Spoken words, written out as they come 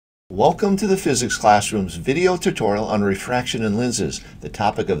Welcome to the Physics Classroom's video tutorial on refraction and lenses. The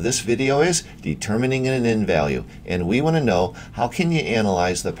topic of this video is determining an N value, and we want to know how can you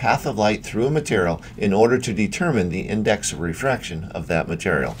analyze the path of light through a material in order to determine the index of refraction of that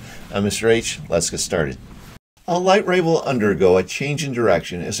material. I'm Mr. H. Let's get started. A light ray will undergo a change in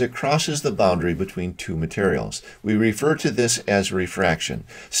direction as it crosses the boundary between two materials. We refer to this as refraction.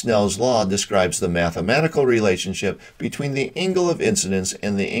 Snell's law describes the mathematical relationship between the angle of incidence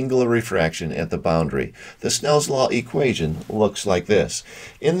and the angle of refraction at the boundary. The Snell's law equation looks like this.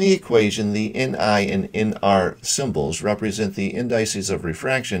 In the equation, the Ni and Nr symbols represent the indices of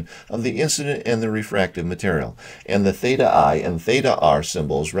refraction of the incident and the refractive material, and the theta I and theta R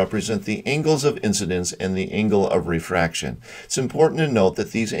symbols represent the angles of incidence and the angle of refraction. It's important to note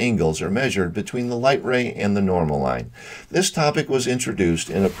that these angles are measured between the light ray and the normal line. This topic was introduced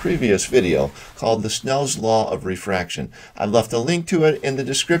in a previous video called the Snell's law of refraction. I've left a link to it in the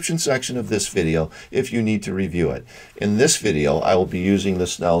description section of this video if you need to review it. In this video, I will be using the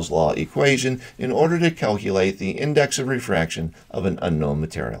Snell's law equation in order to calculate the index of refraction of an unknown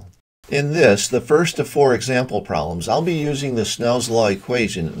material. In this, the first of four example problems, I'll be using the Snell's law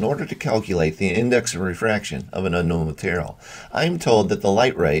equation in order to calculate the index of refraction of an unknown material. I'm told that the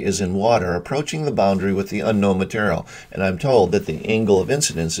light ray is in water approaching the boundary with the unknown material, and I'm told that the angle of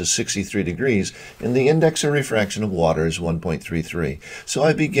incidence is 63 degrees and the index of refraction of water is 1.33. So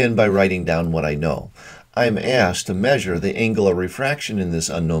I begin by writing down what I know. I am asked to measure the angle of refraction in this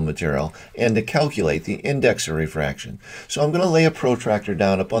unknown material and to calculate the index of refraction. So I'm going to lay a protractor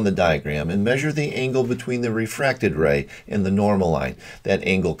down up on the diagram and measure the angle between the refracted ray and the normal line. That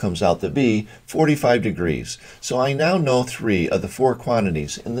angle comes out to be 45 degrees. So I now know three of the four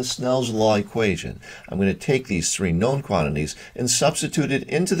quantities in the Snell's law equation. I'm going to take these three known quantities and substitute it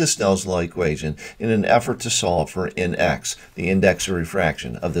into the Snell's law equation in an effort to solve for Nx, the index of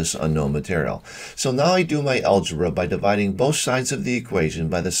refraction of this unknown material. So now I do my algebra by dividing both sides of the equation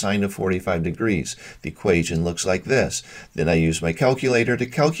by the sine of 45 degrees. The equation looks like this. Then I use my calculator to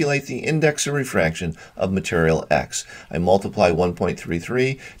calculate the index of refraction of material X. I multiply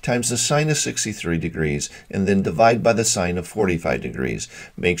 1.33 times the sine of 63 degrees and then divide by the sine of 45 degrees.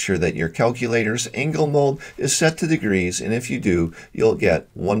 Make sure that your calculator's angle mode is set to degrees, and if you do, you'll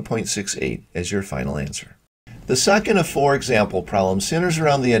get 1.68 as your final answer. The second of four example problems centers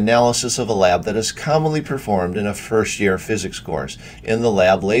around the analysis of a lab that is commonly performed in a first-year physics course. In the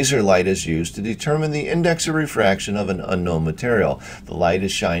lab, laser light is used to determine the index of refraction of an unknown material. The light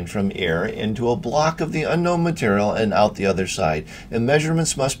is shined from air into a block of the unknown material and out the other side, and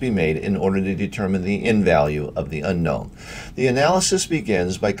measurements must be made in order to determine the N value of the unknown. The analysis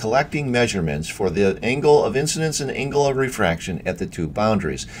begins by collecting measurements for the angle of incidence and angle of refraction at the two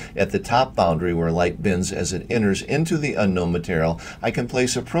boundaries. At the top boundary, where light bends as it enters into the unknown material, I can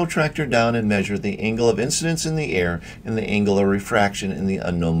place a protractor down and measure the angle of incidence in the air and the angle of refraction in the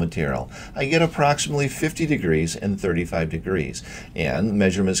unknown material. I get approximately 50 degrees and 35 degrees. And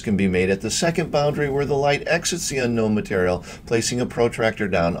measurements can be made at the second boundary where the light exits the unknown material. Placing a protractor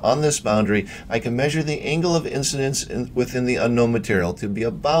down on this boundary, I can measure the angle of incidence within the unknown material to be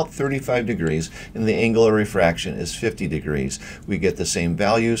about 35 degrees, and the angle of refraction is 50 degrees. We get the same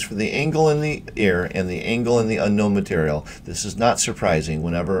values for the angle in the air and the angle in the unknown material. This is not surprising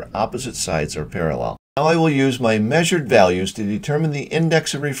whenever opposite sides are parallel. Now I will use my measured values to determine the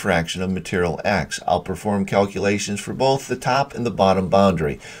index of refraction of material X. I'll perform calculations for both the top and the bottom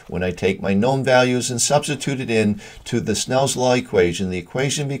boundary. When I take my known values and substitute it in to the Snell's law equation, the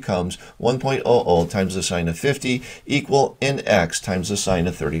equation becomes 1.00 times the sine of 50 equal Nx times the sine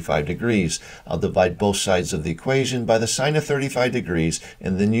of 35 degrees. I'll divide both sides of the equation by the sine of 35 degrees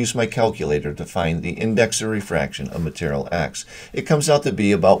and then use my calculator to find the index of refraction of material X. It comes out to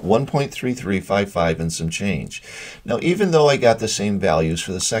be about 1.3355 and some change. Now, even though I got the same values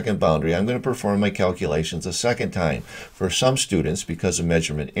for the second boundary, I'm going to perform my calculations a second time. For some students, because of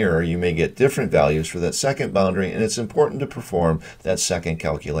measurement error, you may get different values for that second boundary, and it's important to perform that second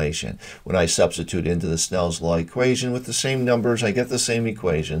calculation. When I substitute into the Snell's law equation with the same numbers, I get the same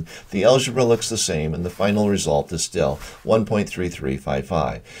equation. The algebra looks the same, and the final result is still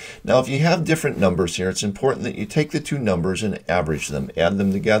 1.3355. Now, if you have different numbers here, it's important that you take the two numbers and average them, add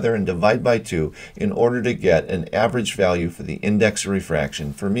them together, and divide by 2 in order to get an average value for the index of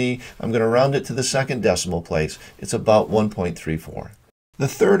refraction. For me, I'm going to round it to the second decimal place. It's about 1.34. The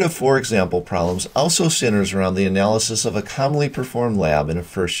third of 4 example problems also centers around the analysis of a commonly performed lab in a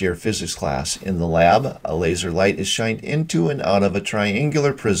first-year physics class. In the lab, a laser light is shined into and out of a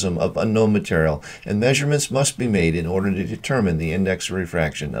triangular prism of unknown material, and measurements must be made in order to determine the index of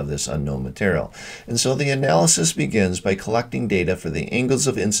refraction of this unknown material. And so the analysis begins by collecting data for the angles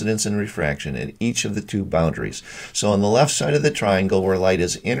of incidence and refraction at each of the 2 boundaries. So on the left side of the triangle where light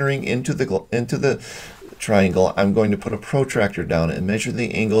is entering into the triangle, I'm going to put a protractor down and measure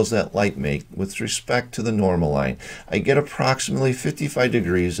the angles that light make with respect to the normal line. I get approximately 55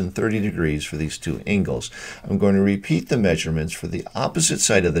 degrees and 30 degrees for these 2 angles. I'm going to repeat the measurements for the opposite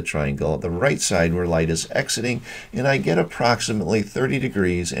side of the triangle, the right side where light is exiting, and I get approximately 30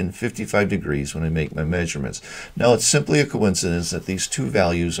 degrees and 55 degrees when I make my measurements. Now it's simply a coincidence that these 2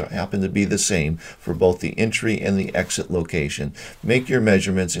 values happen to be the same for both the entry and the exit location. Make your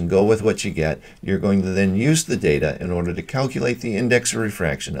measurements and go with what you get. You're going to then use the data in order to calculate the index of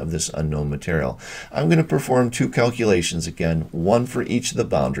refraction of this unknown material. I'm going to perform 2 calculations again, one for each of the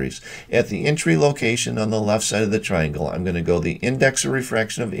boundaries. At the entry location on the left side of the triangle, I'm going to go the index of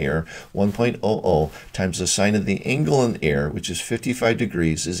refraction of air, 1.00, times the sine of the angle in air, which is 55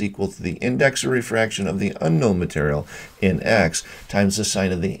 degrees, is equal to the index of refraction of the unknown material in x, times the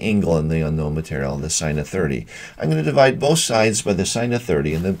sine of the angle in the unknown material, the sine of 30. I'm going to divide both sides by the sine of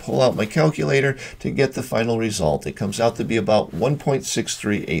 30 and then pull out my calculator to get the final result. It comes out to be about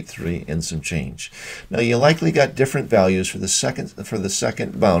 1.6383 and some change. Now you likely got different values for the second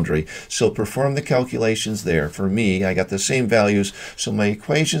boundary, so perform the calculations there. For me, I got the same values, so my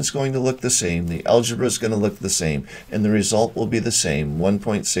equation is going to look the same, the algebra is going to look the same, and the result will be the same,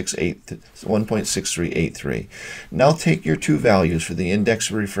 1.6383. Now take your 2 values for the index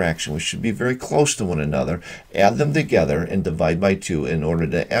of refraction, which should be very close to one another, add them together and divide by 2 in order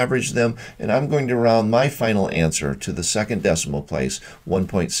to average them, and I'm going to round my final answer to the second decimal place,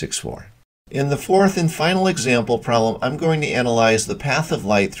 1.64. In the fourth and final example problem, I'm going to analyze the path of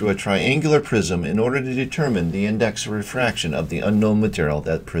light through a triangular prism in order to determine the index of refraction of the unknown material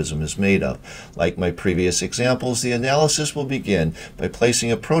that prism is made of. Like my previous examples, the analysis will begin by placing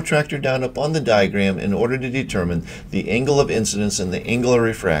a protractor down upon the diagram in order to determine the angle of incidence and the angle of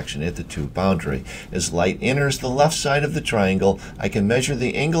refraction at the 2 boundary. As light enters the left side of the triangle, I can measure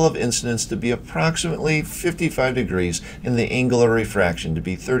the angle of incidence to be approximately 55 degrees and the angle of refraction to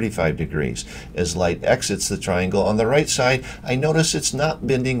be 35 degrees. As light exits the triangle on the right side, I notice it's not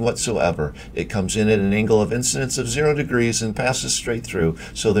bending whatsoever. It comes in at an angle of incidence of 0 degrees and passes straight through,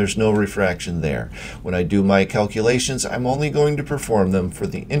 so there's no refraction there. When I do my calculations, I'm only going to perform them for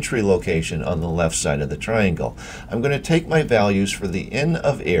the entry location on the left side of the triangle. I'm going to take my values for the in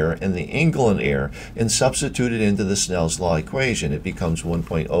of air and the angle in air and substitute it into the Snell's law equation. It becomes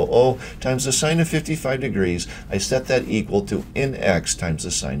 1.00 times the sine of 55 degrees. I set that equal to nx times the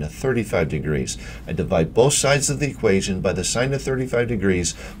sine of 35 degrees. I divide both sides of the equation by the sine of 35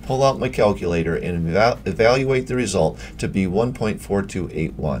 degrees, pull out my calculator, and evaluate the result to be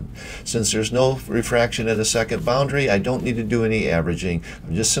 1.4281. Since there's no refraction at a second boundary, I don't need to do any averaging.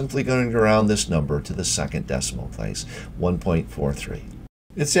 I'm just simply going to round this number to the second decimal place, 1.43.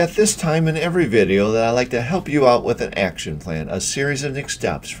 It's at this time in every video that I like to help you out with an action plan, a series of next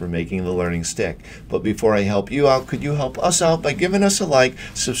steps for making the learning stick. But before I help you out, could you help us out by giving us a like,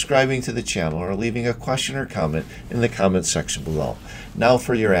 subscribing to the channel, or leaving a question or comment in the comment section below. Now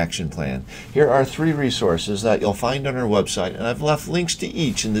for your action plan. Here are 3 resources that you'll find on our website, and I've left links to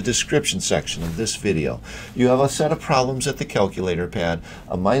each in the description section of this video. You have a set of problems at the calculator pad,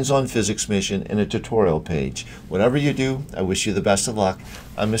 a Minds on Physics mission, and a tutorial page. Whatever you do, I wish you the best of luck.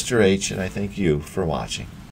 I'm Mr. H, and I thank you for watching.